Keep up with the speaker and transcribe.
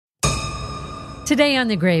Today on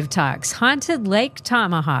the Grave Talks, Haunted Lake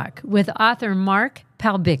Tomahawk with author Mark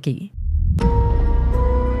Palbicki.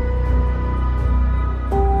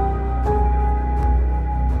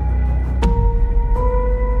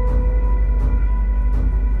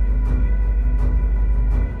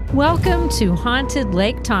 Welcome to Haunted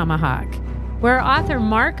Lake Tomahawk, where author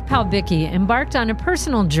Mark Palbicki embarked on a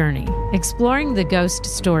personal journey exploring the ghost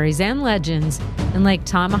stories and legends in Lake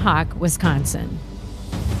Tomahawk, Wisconsin.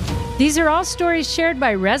 These are all stories shared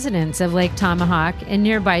by residents of Lake Tomahawk and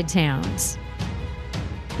nearby towns.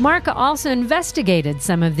 Mark also investigated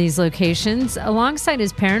some of these locations alongside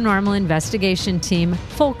his paranormal investigation team,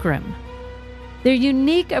 Fulcrum. Their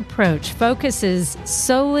unique approach focuses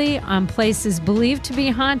solely on places believed to be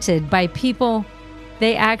haunted by people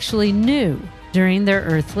they actually knew during their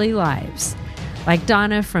earthly lives, like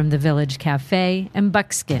Donna from the Village Café and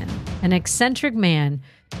Buckskin, an eccentric man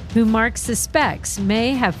who Mark suspects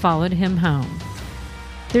may have followed him home.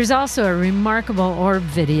 There's also a remarkable orb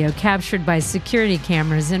video captured by security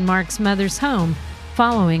cameras in Mark's mother's home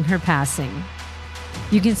following her passing.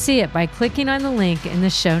 You can see it by clicking on the link in the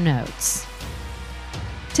show notes.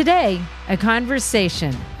 Today, a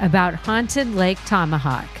conversation about Haunted Lake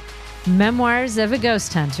Tomahawk, Memoirs of a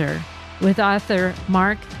Ghost Hunter, with author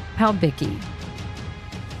Mark Palbicki.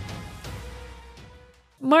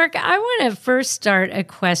 Mark, I want to first start a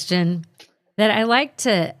question that I like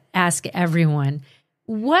to ask everyone.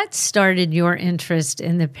 What started your interest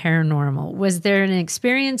in the paranormal? Was there an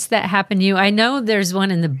experience that happened to you? I know there's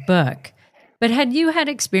one in the book, but had you had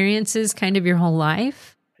experiences kind of your whole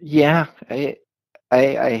life? Yeah, I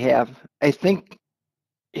have. I think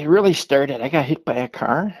it really started, I got hit by a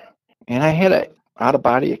car, and I had an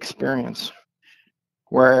out-of-body experience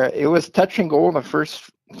where it was touch and go the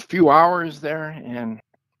first few hours there, and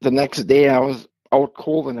the next day I was out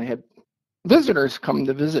cold and I had visitors come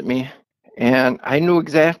to visit me, and I knew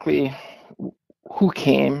exactly who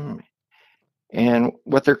came and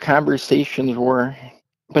what their conversations were.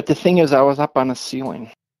 But the thing is, I was up on a ceiling.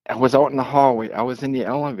 I was out in the hallway. I was in the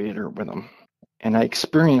elevator with them, and I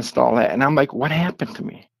experienced all that. And I'm like, what happened to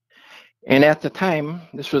me? And at the time,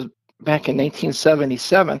 this was back in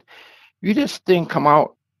 1977, you just didn't come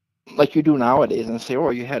out like you do nowadays and say,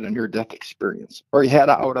 oh, you had a near-death experience or you had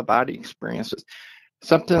an out-of-body experience.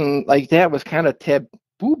 Something like that was kind of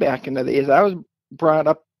taboo back in the days. I was brought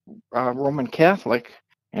up Roman Catholic,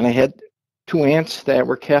 and I had two aunts that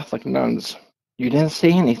were Catholic nuns. You didn't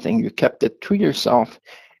say anything. You kept it to yourself.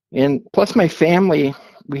 And plus my family,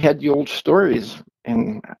 we had the old stories,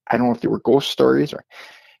 and I don't know if they were ghost stories or,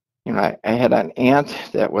 I had an aunt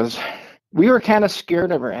that we were kind of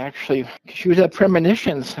scared of her, actually. She would have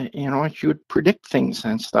premonitions, she would predict things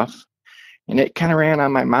and stuff. And it kind of ran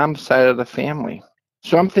on my mom's side of the family.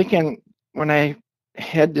 So I'm thinking when I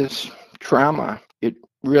had this trauma, it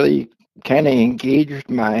really kind of engaged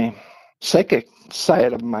my psychic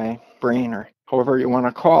side of my brain, or however you want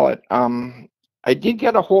to call it. I did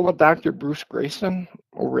get a hold of Dr. Bruce Grayson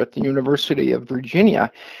over at the University of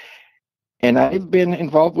Virginia. And I've been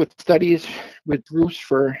involved with studies with Bruce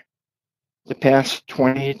for the past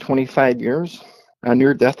 20, 25 years on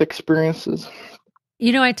near-death experiences.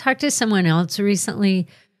 I talked to someone else recently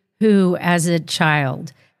who, as a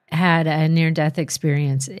child, had a near-death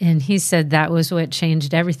experience, and he said that was what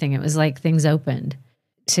changed everything. It was like things opened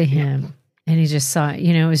to him, and he just saw,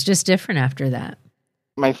 it was just different after that.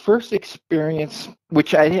 My first experience,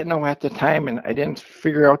 which I didn't know at the time, and I didn't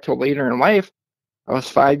figure out till later in life, I was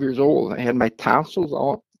 5 years old. I had my tonsils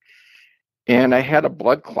out, and I had a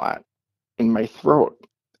blood clot in my throat,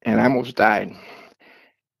 and I almost died.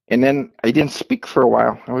 And then I didn't speak for a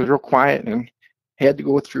while. I was real quiet and had to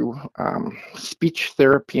go through speech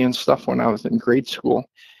therapy and stuff when I was in grade school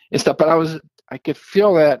and stuff. But I could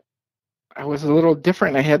feel that I was a little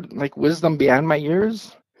different. I had like wisdom beyond my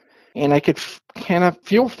years, and I could kind of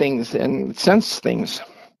feel things and sense things.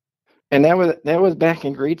 And that was back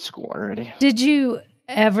in grade school already. Did you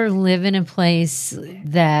ever live in a place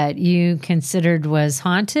that you considered was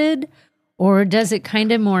haunted? Or does it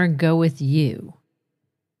kind of more go with you?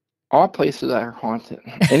 All places are haunted.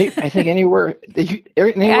 I think anywhere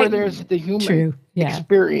there's the human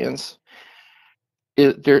experience,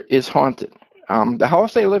 is haunted. The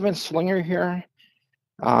house I live in, Slinger here,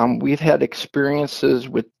 we've had experiences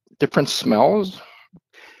with different smells.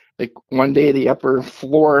 Like one day, the upper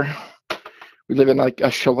floor, we live in like a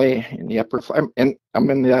chalet in the upper floor, and I'm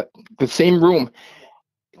in the same room,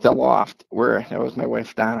 the loft, where that was my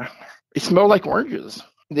wife, Donna. It smelled like oranges.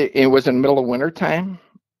 It was in the middle of winter time,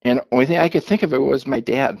 and the only thing I could think of it was my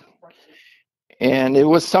dad. And it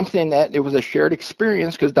was something that it was a shared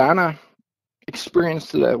experience because Donna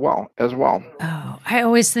experienced it as well. Oh, I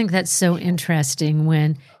always think that's so interesting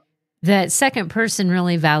when that second person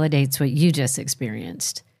really validates what you just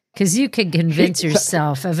experienced. Because you could convince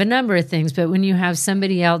yourself of a number of things, but when you have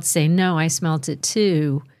somebody else say, no, I smelt it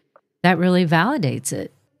too, that really validates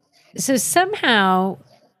it. So somehow,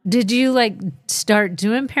 did you like start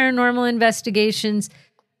doing paranormal investigations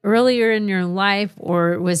earlier in your life,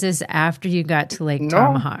 or was this after you got to Lake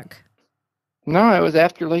Tomahawk? No, it was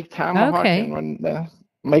after Lake Tomahawk. Okay. And when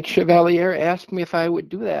Mike Chevalier asked me if I would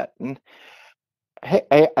do that, and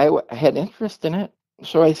I had interest in it,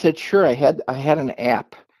 so I said sure. I had an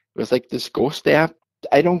app. It was like this ghost app.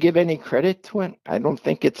 I don't give any credit to it. I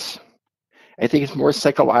think it's more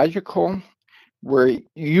psychological, where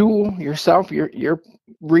you yourself you're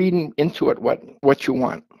reading into it what you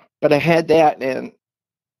want. But I had that, and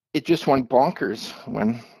it just went bonkers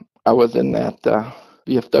when I was in that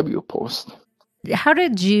VFW post. How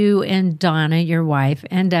did you and Donna, your wife,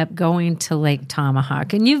 end up going to Lake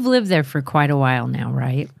Tomahawk? And you've lived there for quite a while now,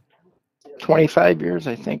 right? 25 years,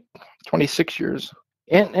 I think. 26 years.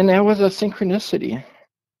 And that was a synchronicity.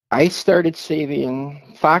 I started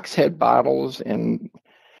saving foxhead bottles and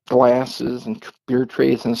glasses and beer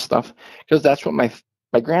trays and stuff because that's what my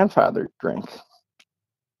grandfather drank.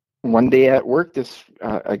 One day at work,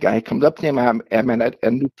 a guy comes up to him. I'm at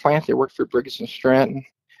a new plant. They worked for Briggs and Stratton.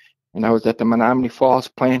 And I was at the Menominee Falls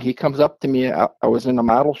plant. He comes up to me. I was in the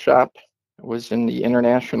model shop. I was in the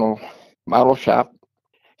international model shop.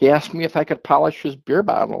 He asked me if I could polish his beer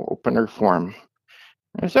bottle opener for him.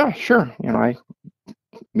 I said, oh, sure. I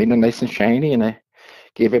made it nice and shiny, and I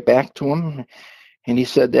gave it back to him. And he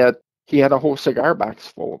said that he had a whole cigar box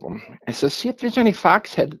full of them. I said, see if there's any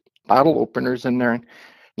Foxhead bottle openers in there. And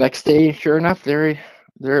next day, sure enough, there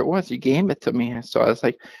it was. He gave it to me. So I was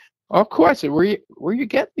like, oh, cool. I said, where you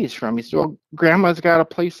get these from? He said, well, Grandma's got a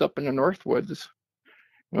place up in the Northwoods.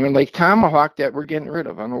 And Lake Tomahawk that we're getting rid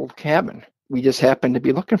of, an old cabin. We just happened to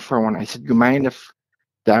be looking for one. I said, you mind if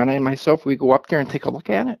Donna and myself, we go up there and take a look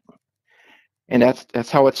at it? And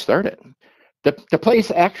that's how it started. The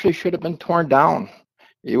place actually should have been torn down.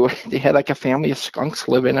 They had like a family of skunks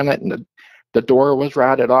living in it, and the door was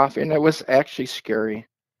rotted off, and it was actually scary.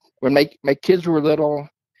 When my kids were little,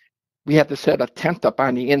 we had to set a tent up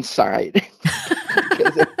on the inside.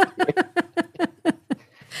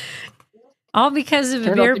 All because of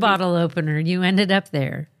a beer bottle opener. You ended up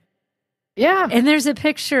there. Yeah. And there's a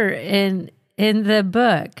picture in the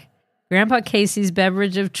book, Grandpa Casey's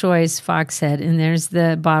beverage of choice, Foxhead, and there's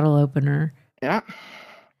the bottle opener. Yeah.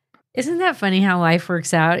 Isn't that funny how life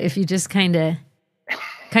works out if you just kind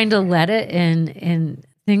of let it and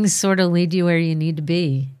things sort of lead you where you need to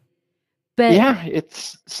be? But yeah,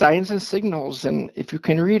 it's signs and signals, and if you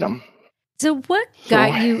can read them. So what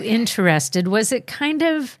got you interested? Was it kind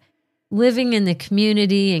of living in the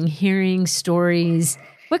community and hearing stories?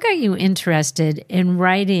 What got you interested in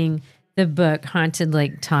writing the book Haunted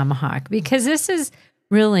Lake Tomahawk? Because this is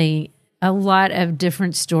really a lot of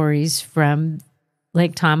different stories from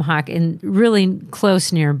Lake Tomahawk and really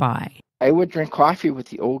close nearby. I would drink coffee with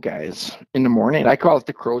the old guys in the morning. I call it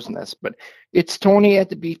the crow's nest, but it's Tony at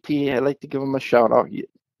the BP. I like to give him a shout out.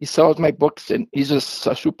 He sells my books, and he's just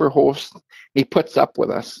a super host. He puts up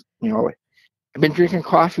with us. I've been drinking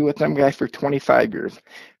coffee with them guys for 25 years.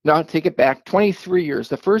 Now I'll take it back, 23 years.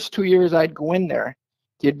 The first 2 years I'd go in there,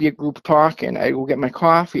 there'd be a group talking. I'd go get my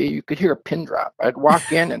coffee. You could hear a pin drop. I'd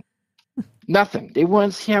walk in and nothing. They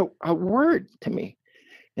wouldn't say a word to me.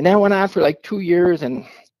 And that went on for like 2 years, and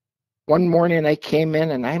one morning I came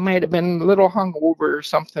in, and I might have been a little hungover or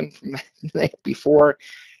something from the night before.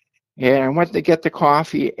 And I went to get the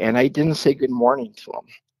coffee, and I didn't say good morning to him.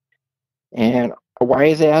 And a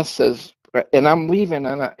wise ass says, and I'm leaving,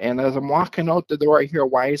 and as I'm walking out the door, I hear a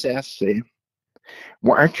wise ass say,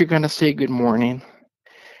 well, aren't you going to say good morning?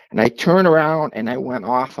 And I turned around, and I went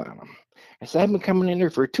off on him. I said, I've been coming in here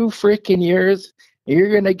for 2 freaking years, and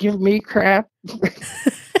you're going to give me crap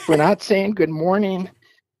for not saying good morning?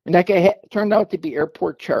 And that guy turned out to be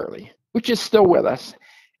Airport Charlie, which is still with us.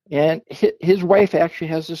 And his wife actually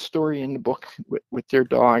has a story in the book with their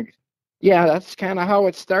dog. Yeah, that's kind of how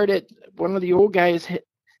it started. One of the old guys,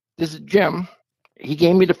 this is Jim, he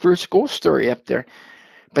gave me the first ghost story up there.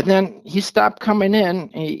 But then he stopped coming in.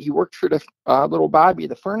 He worked for the little Bobby,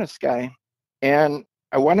 the furnace guy. And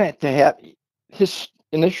I wanted to have his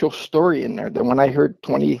initial story in there. Then when I heard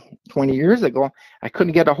 20 years ago, I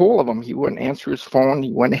couldn't get a hold of him. He wouldn't answer his phone.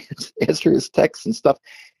 He wouldn't answer his texts and stuff.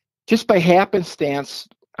 Just by happenstance,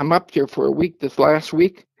 I'm up there for a week this last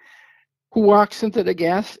week. Who walks into the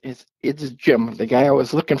gas? It's Jim, the guy I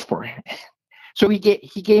was looking for. So he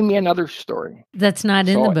gave me another story. That's not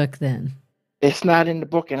in the book then. It's not in the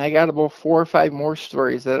book, and I got about 4 or 5 more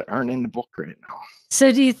stories that aren't in the book right now.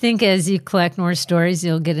 So do you think as you collect more stories,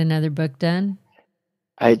 you'll get another book done?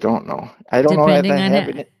 I don't know. I don't know if I have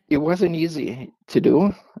it. It wasn't easy to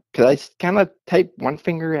do because I kind of type one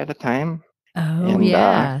finger at a time. Oh, and,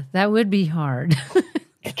 yeah. That would be hard.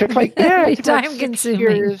 It took like, it took time like 6 consuming.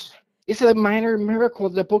 years. It's a minor miracle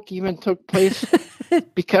the book even took place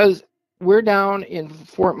because we're down in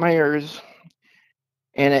Fort Myers,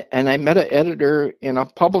 and I met an editor and a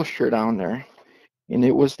publisher down there, and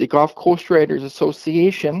it was the Gulf Coast Writers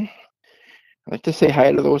Association. I'd like to say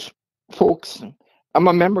hi to those folks. I'm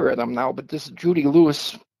a member of them now, but this is Judy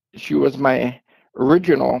Lewis. She was my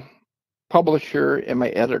original publisher and my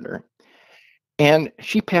editor, and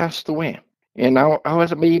she passed away. And I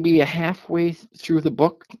was maybe halfway through the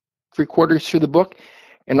book, 3/4 through the book,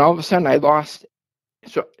 and all of a sudden I lost.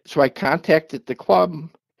 So I contacted the club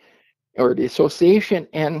or the association,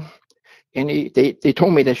 and they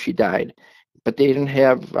told me that she died, but they didn't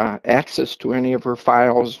have access to any of her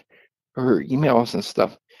files or her emails and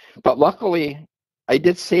stuff. But luckily, I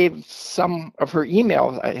did save some of her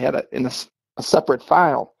emails. I had it in a separate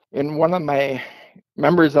file. And one of my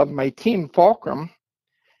members of my team, Fulcrum,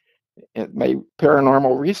 my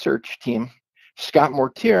paranormal research team, Scott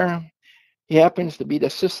Mortier, he happens to be the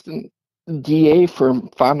assistant DA for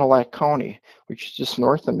Fond du Lac County, which is just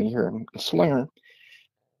north of me here in Slinger.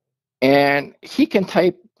 And he can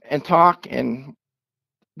type and talk, and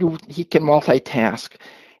he can multitask.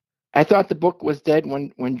 I thought the book was dead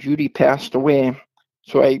when Judy passed away,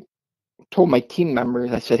 so I told my team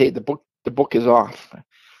members, I said, hey, the book is off.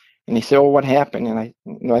 And he said, oh, what happened? And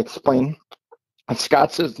I explained. And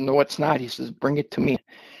Scott says, no, it's not. He says, bring it to me.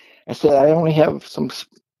 I said, I only have some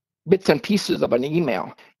bits and pieces of an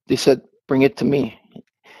email. They said, bring it to me.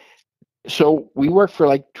 So we worked for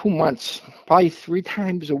like 2 months, probably 3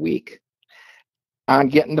 times a week on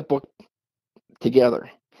getting the book together.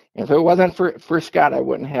 And if it wasn't for Scott, I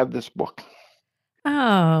wouldn't have this book.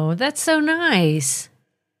 Oh, that's so nice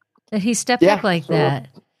that he stepped up like that.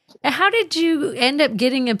 How did you end up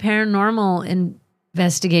getting a paranormal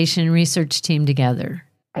investigation research team together?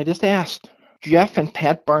 I just asked Jeff and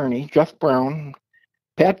Pat Barney, Jeff Brown.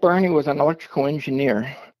 Pat Barney was an electrical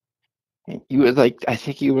engineer. He was I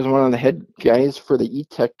think he was one of the head guys for the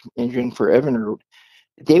E-Tech engine for Evinrude.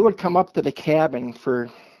 They would come up to the cabin for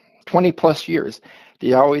 20 plus years.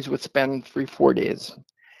 They always would spend 3-4 days.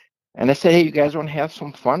 And I said, hey, you guys want to have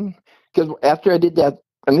some fun? Because after I did that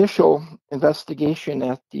initial investigation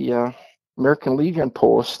at the American Legion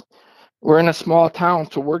post, we're in a small town,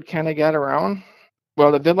 so word kind of got around.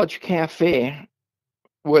 Well, the Village Café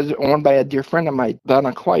was owned by a dear friend of mine,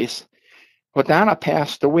 Donna. Well, Donna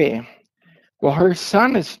passed away. Well, her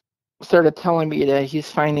son started telling me that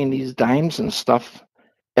he's finding these dimes and stuff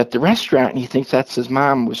at the restaurant, and he thinks that's his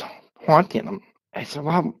mom was haunting him. I said,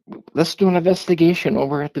 well, let's do an investigation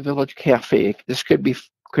over at the Village Café. This could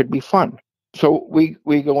be fun. So we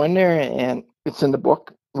go in there, and it's in the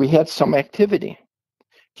book. We had some activity.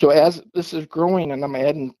 So as this is growing, and I'm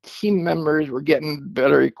adding team members, we're getting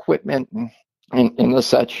better equipment and the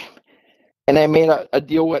such. And I made a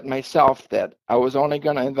deal with myself that I was only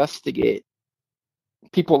going to investigate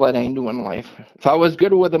people that I knew in life. If I was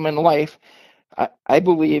good with them in life, I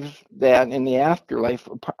believe that in the afterlife,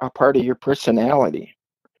 a part of your personality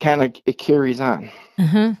kind of it carries on.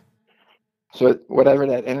 Mm-hmm. So whatever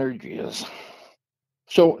that energy is.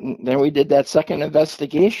 So then we did that second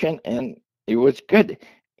investigation, and it was good.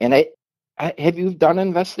 And I have you done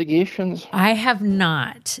investigations? I have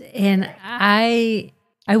not, and I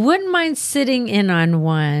wouldn't mind sitting in on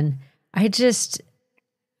one. I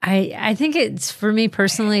think it's, for me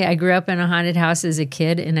personally, I grew up in a haunted house as a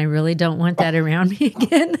kid, and I really don't want that around me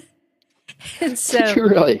again. And so,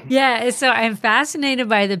 really? Yeah, so I'm fascinated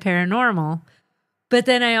by the paranormal, but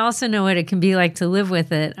then I also know what it can be like to live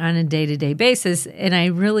with it on a day-to-day basis, and I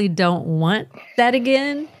really don't want that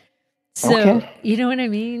again. So, okay. You know what I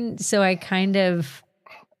mean? So I'm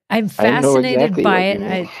fascinated exactly by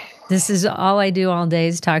it. This is all I do all day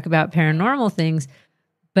is talk about paranormal things,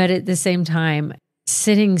 but at the same time,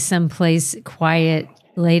 sitting someplace quiet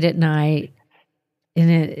late at night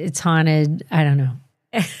and it's haunted, I don't know.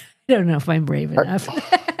 I don't know if I'm brave enough,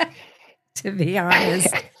 to be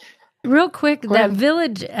honest. Real quick, that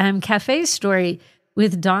Village Cafe story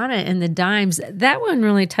with Donna and the dimes, that one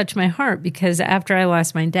really touched my heart because after I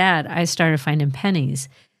lost my dad, I started finding pennies.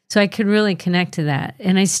 So I could really connect to that.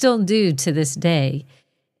 And I still do to this day.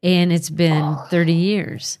 And it's been 30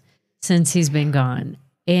 years since he's been gone.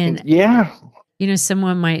 And yeah, you know,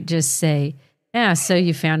 someone might just say, yeah, so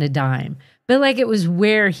you found a dime. But like it was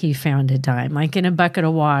where he found a dime, like in a bucket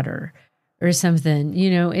of water or something.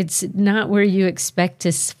 You know, it's not where you expect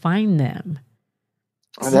to find them.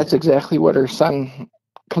 And that's exactly what her son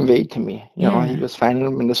conveyed to me. You know, he Yeah. was finding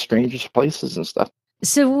them in the strangest places and stuff.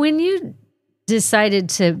 So when you decided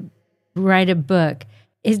to write a book,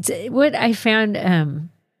 it's what I found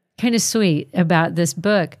kind of sweet about this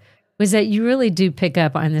book was that you really do pick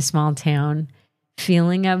up on the small town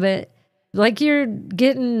feeling of it. Like you're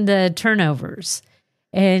getting the turnovers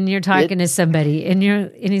and you're talking to somebody and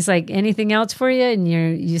he's like, anything else for you? And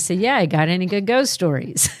you say, yeah, I got any good ghost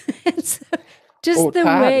stories. So just the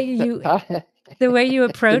way you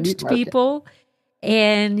approached people.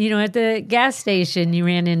 And, you know, at the gas station, you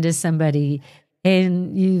ran into somebody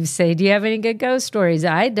and you say, do you have any good ghost stories?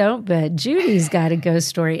 I don't, but Judy's got a ghost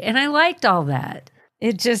story. And I liked all that.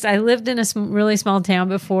 I lived in a really small town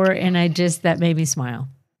before, and that made me smile.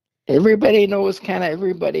 Everybody knows kind of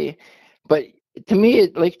everybody. But to me,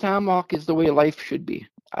 Lake Tomahawk is the way life should be.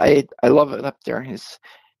 I love it up there. It's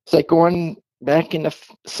like going back in the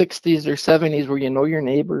 60s or 70s where you know your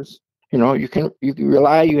neighbors. You know, you can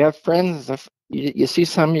rely, you have friends. If you see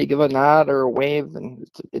some, you give a nod or a wave, and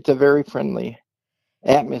it's a very friendly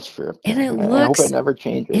atmosphere. And I hope it never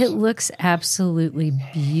changes. It looks absolutely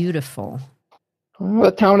beautiful.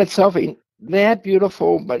 Well, the town itself ain't that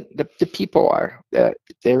beautiful, but the people are.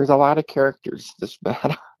 There's a lot of characters.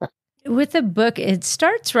 With the book, it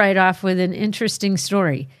starts right off with an interesting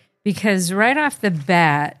story because right off the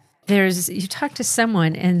bat, you talk to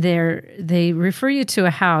someone and they refer you to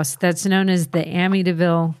a house that's known as the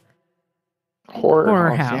Amityville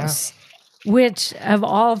Horror House, which of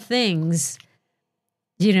all things,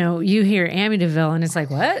 you know, you hear Amityville and it's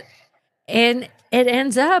like, what? And it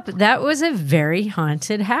ends up that was a very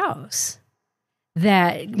haunted house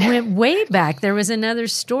that went way back. There was another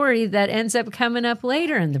story that ends up coming up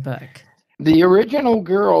later in the book. The original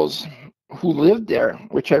girls who lived there,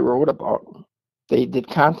 which I wrote about, they did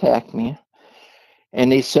contact me,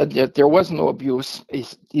 and they said that there was no abuse.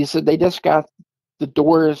 He said they just got the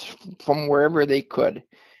doors from wherever they could,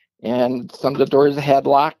 and some of the doors had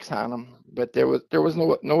locks on them, but there was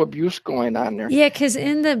no abuse going on there. Yeah, because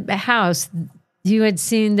in the house, you had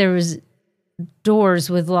seen there was doors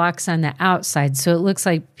with locks on the outside, so it looks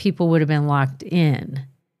like people would have been locked in.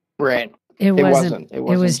 Right. It wasn't. It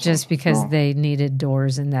was just because they needed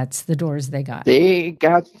doors, and that's the doors they got. They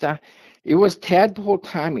got it was Tadpole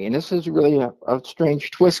Tommy, and this is really a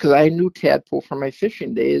strange twist because I knew Tadpole from my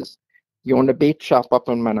fishing days. He owned a bait shop up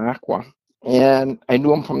in Minocqua, and I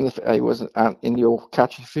knew him from I was in the old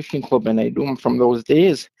Catchy Fishing Club, and I knew him from those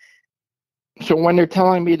days. So when they're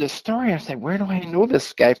telling me the story, I said, where do I know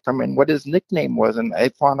this guy from and what his nickname was? And I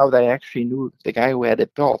found out I actually knew the guy who had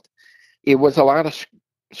it built. It was a lot of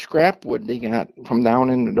scrap wood they got from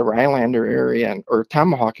down in the Rylander area, or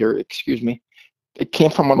Tomahawk area, excuse me. It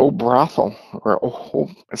came from an old brothel or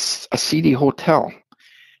a seedy hotel.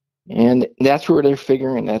 And that's where they're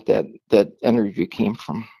figuring that energy came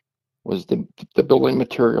from, was the building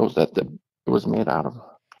materials that it was made out of.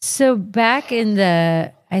 So back in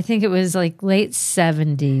I think it was like late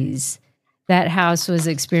 70s, that house was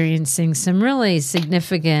experiencing some really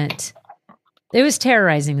significant, it was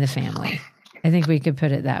terrorizing the family. I think we could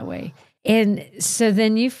put it that way. And so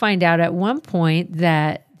then you find out at one point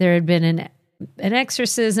that there had been an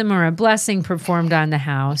exorcism or a blessing performed on the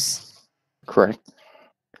house. Correct.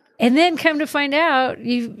 And then come to find out,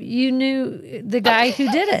 you knew the guy who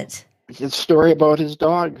did it. His story about his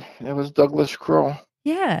dog. It was Douglas Crow.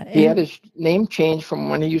 Yeah. He had his name changed from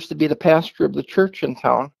when he used to be the pastor of the church in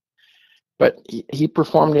town, but he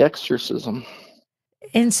performed the exorcism.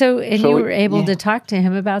 And so you were able to talk to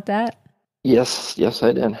him about that? Yes,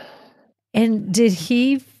 I did. And did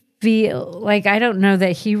he feel like, I don't know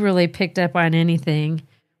that he really picked up on anything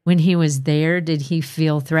when he was there? Did he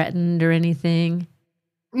feel threatened or anything?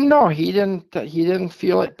 No, he didn't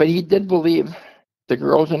feel it, but he did believe the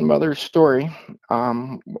girls and mother's story,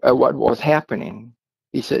 what was happening.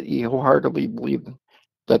 He said he wholeheartedly believed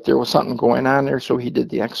that there was something going on there, so he did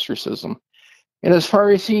the exorcism. And as far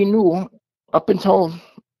as he knew, up until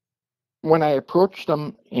when I approached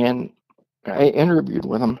him and I interviewed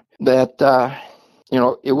with him, that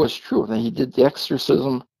it was true that he did the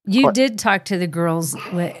exorcism. You did talk to the girls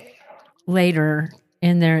later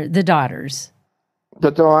in the daughters.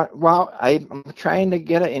 Well, I'm trying to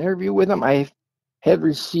get an interview with him. I had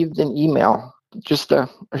received an email, just a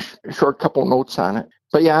short couple notes on it.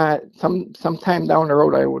 But yeah, sometime down the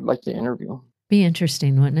road, I would like to interview. Be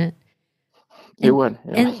interesting, wouldn't it? It would.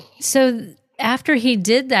 Yeah. And so after he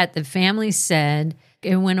did that, the family said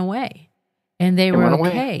it went away, and they were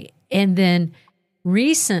okay. And then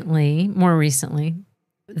more recently,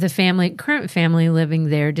 the current family living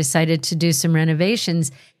there decided to do some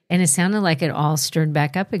renovations, and it sounded like it all stirred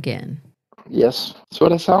back up again. Yes, that's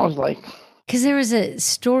what it sounds like. Because there was a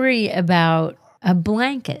story about a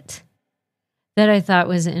blanket that I thought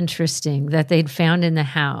was interesting that they'd found in the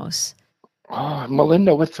house. Oh,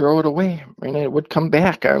 Melinda would throw it away and it would come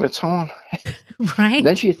back on its own. Right?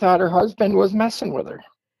 Then she thought her husband was messing with her.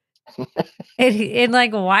 And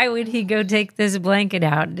like, why would he go take this blanket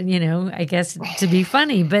out? I guess to be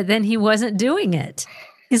funny, but then he wasn't doing it.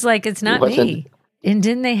 He's like, it's not me. And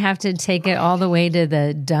didn't they have to take it all the way to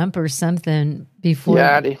the dump or something before?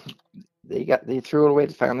 Yeah, they threw it away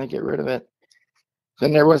to finally get rid of it.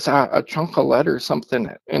 Then there was a chunk of lead or something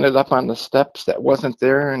that ended up on the steps that wasn't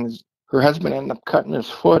there, and her husband ended up cutting his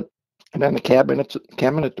foot. And then the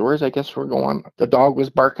cabinet doors, I guess, were going. The dog was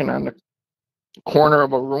barking on the corner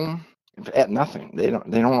of a room at nothing. They don't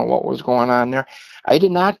know what was going on there. I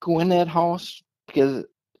did not go in that house because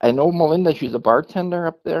I know Melinda, she's a bartender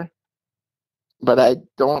up there, but I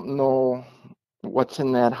don't know what's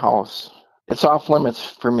in that house. It's off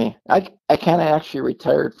limits for me. I kind of actually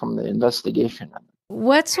retired from the investigation.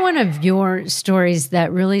 What's one of your stories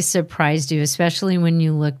that really surprised you, especially when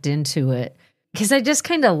you looked into it? Because I just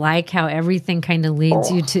kind of like how everything kind of leads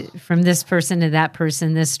you to from this person to that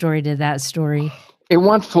person, this story to that story. It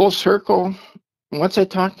went full circle. Once I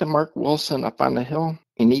talked to Mark Wilson up on the hill,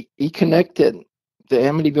 and he connected the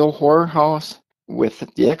Amityville Horror House with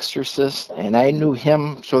The Exorcist, and I knew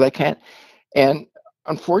him, so that can't. And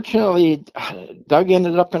unfortunately, Doug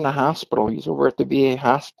ended up in the hospital. He's over at the VA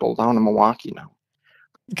hospital down in Milwaukee now.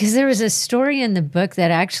 Because there was a story in the book that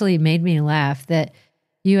actually made me laugh, that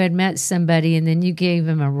you had met somebody and then you gave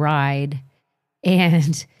him a ride,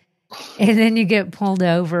 and then you get pulled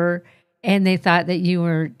over and they thought that you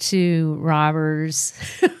were two robbers.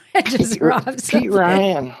 Just robbed something. Pete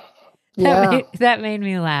Ryan. Yeah. That made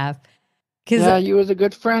me laugh. Yeah, he was a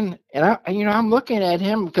good friend. And I'm looking at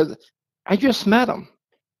him because I just met him.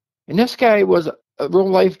 And this guy was a real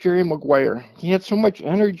life Jerry Maguire. He had so much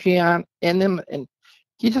energy in him, and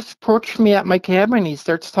he just approached me at my cabin. He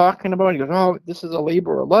starts talking about it. He goes, "Oh, this is a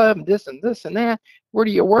labor of love, this and this and that. Where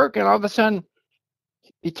do you work?" And all of a sudden,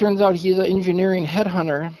 it turns out he's an engineering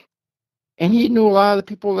headhunter, and he knew a lot of the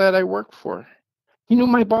people that I worked for. He knew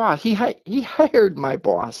my boss. He hired my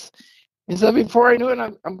boss. And so before I knew it,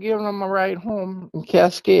 I'm giving him a ride home in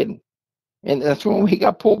Cascade. And that's when we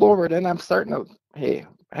got pulled over. Then I'm starting to, hey,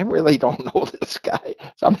 I really don't know this guy.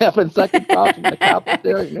 So I'm having second thoughts in the cop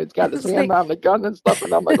there, and he's got his hand on the gun and stuff,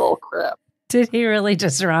 and I'm like, oh, crap. Did he really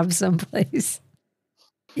just rob someplace?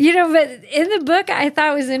 But in the book, I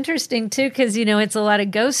thought it was interesting, too, because, it's a lot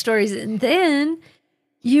of ghost stories. And then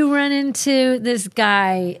you run into this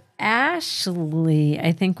guy, Ashley,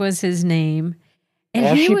 I think was his name. And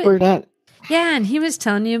Ashley Burnett. Yeah, and he was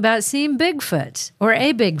telling you about seeing Bigfoot, or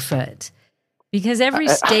a Bigfoot. Because every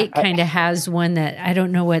state kind of has one that I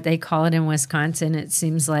don't know what they call it in Wisconsin. It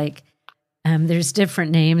seems like there's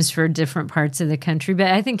different names for different parts of the country, but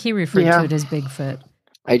I think he referred to it as Bigfoot.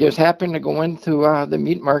 I just happened to go into the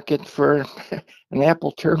meat market for an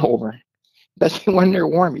apple turnover, especially when they're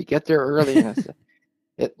warm. You get there early, and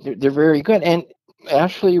they're very good. And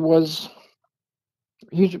Ashley he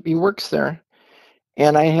works there,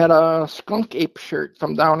 and I had a skunk ape shirt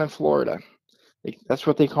from down in Florida. That's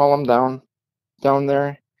what they call them down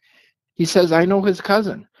there. He says, I know his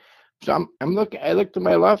cousin. So I'm looking. I looked to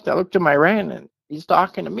my left, I looked to my right, and he's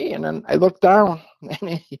talking to me. And then I looked down,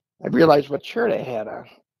 and I realized what shirt I had on.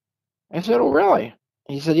 I said, oh, really?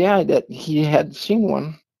 He said, yeah, that he had seen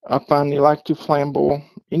one up on the Lac du Flambeau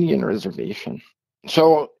Indian Reservation.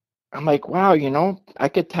 So I'm like, wow, I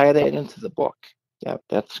could tie that into the book. Yeah,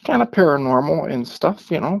 that's kind of paranormal and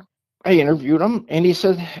stuff, I interviewed him, and he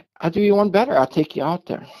said, I'll do you one better. I'll take you out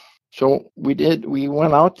there. So we did. We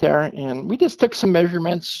went out there, and we just took some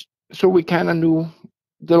measurements, so we kind of knew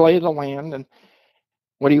the lay of the land and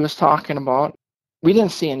what he was talking about. We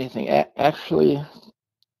didn't see anything. Actually,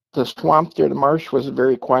 the swamp there, the marsh, was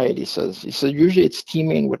very quiet, he said, usually it's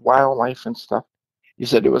teeming with wildlife and stuff. He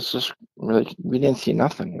said it was just really, we didn't see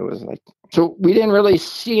nothing. It was like, so we didn't really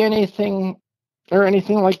see anything or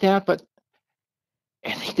anything like that, but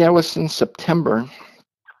I think that was in September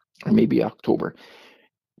or maybe October.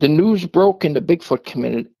 The news broke in the Bigfoot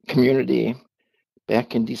community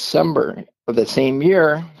back in December of the same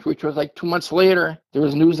year, which was like 2 months later. There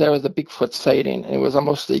was news that was a Bigfoot sighting, and it was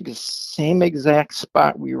almost the same exact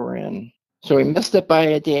spot we were in. So we missed it by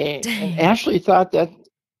a day. And Ashley thought that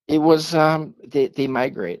it was they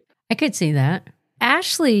migrate. I could see that.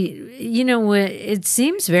 Ashley, it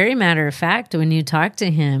seems very matter of fact when you talk to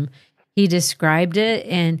him. He described it,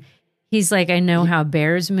 and He's like, I know how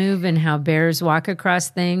bears move and how bears walk across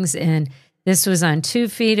things. And this was on 2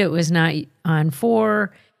 feet. It was not on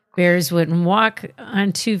 4. Bears wouldn't walk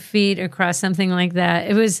on 2 feet across something like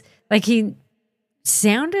that. It was like he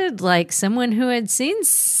sounded like someone who had seen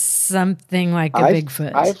something like a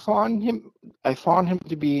Bigfoot. I found him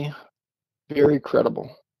to be very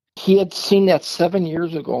credible. He had seen that 7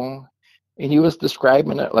 years ago, and he was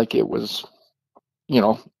describing it like it was,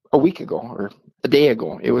 a week ago or a day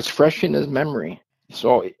ago. It was fresh in his memory.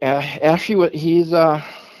 So actually, he's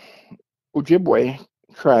Ojibwe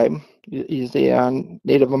tribe. He's a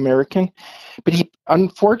Native American, but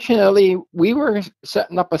unfortunately, we were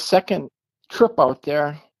setting up a second trip out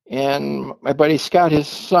there, and my buddy Scott, his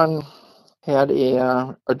son, had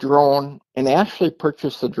a drone, and they actually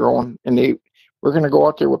purchased a drone, and we're going to go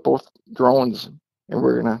out there with both drones, and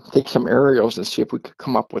we're going to take some aerials and see if we could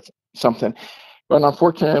come up with something. But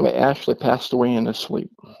unfortunately, Ashley passed away in his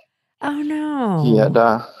sleep. Oh, no. He had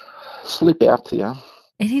sleep apnea.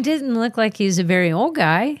 And he didn't look like he was a very old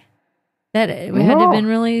guy. That had to have been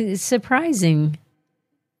really surprising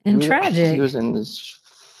and tragic. He was in his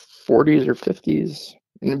 40s or 50s.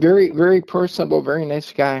 And very, very personable, very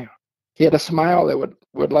nice guy. He had a smile that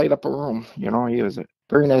would light up a room. He was a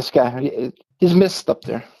very nice guy. He's missed up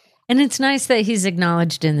there. And it's nice that he's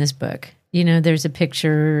acknowledged in this book. There's a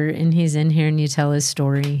picture and he's in here and you tell his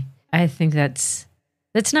story. I think that's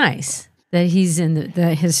nice that he's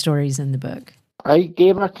that his story's in the book. I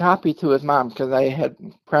gave a copy to his mom because I had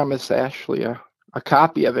promised Ashley a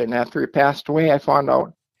copy of it. And after he passed away, I found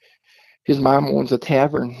out his mom owns a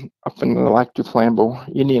tavern up in the Lac du Flambeau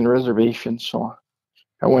Indian Reservation. So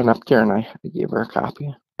I went up there and I gave her a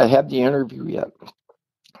copy. I have the interview yet.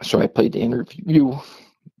 So I played the interview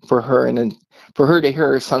for her, and then for her to hear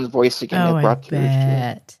her son's voice again, oh, it brought tears to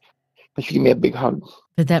her. But she gave me a big hug.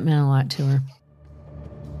 But that meant a lot to her.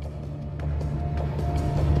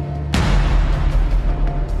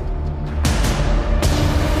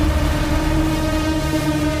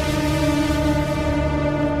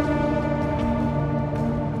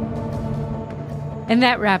 And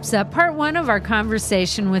that wraps up part 1 of our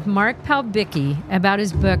conversation with Mark Palbicki about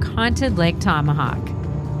his book, Haunted Lake Tomahawk.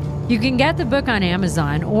 You can get the book on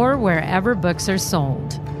Amazon or wherever books are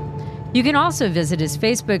sold. You can also visit his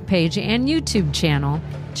Facebook page and YouTube channel.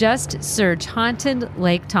 Just search Haunted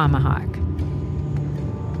Lake Tomahawk.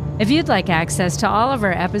 If you'd like access to all of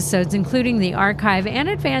our episodes, including the archive and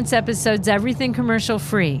advanced episodes, everything commercial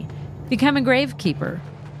free, become a gravekeeper.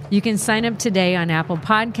 You can sign up today on Apple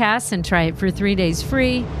Podcasts and try it for 3 days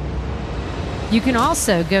free. You can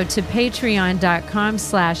also go to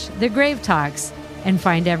patreon.com/thegravetalks and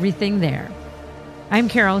find everything there. I'm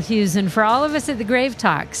Carol Hughes, and for all of us at The Grave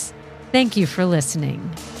Talks, thank you for listening.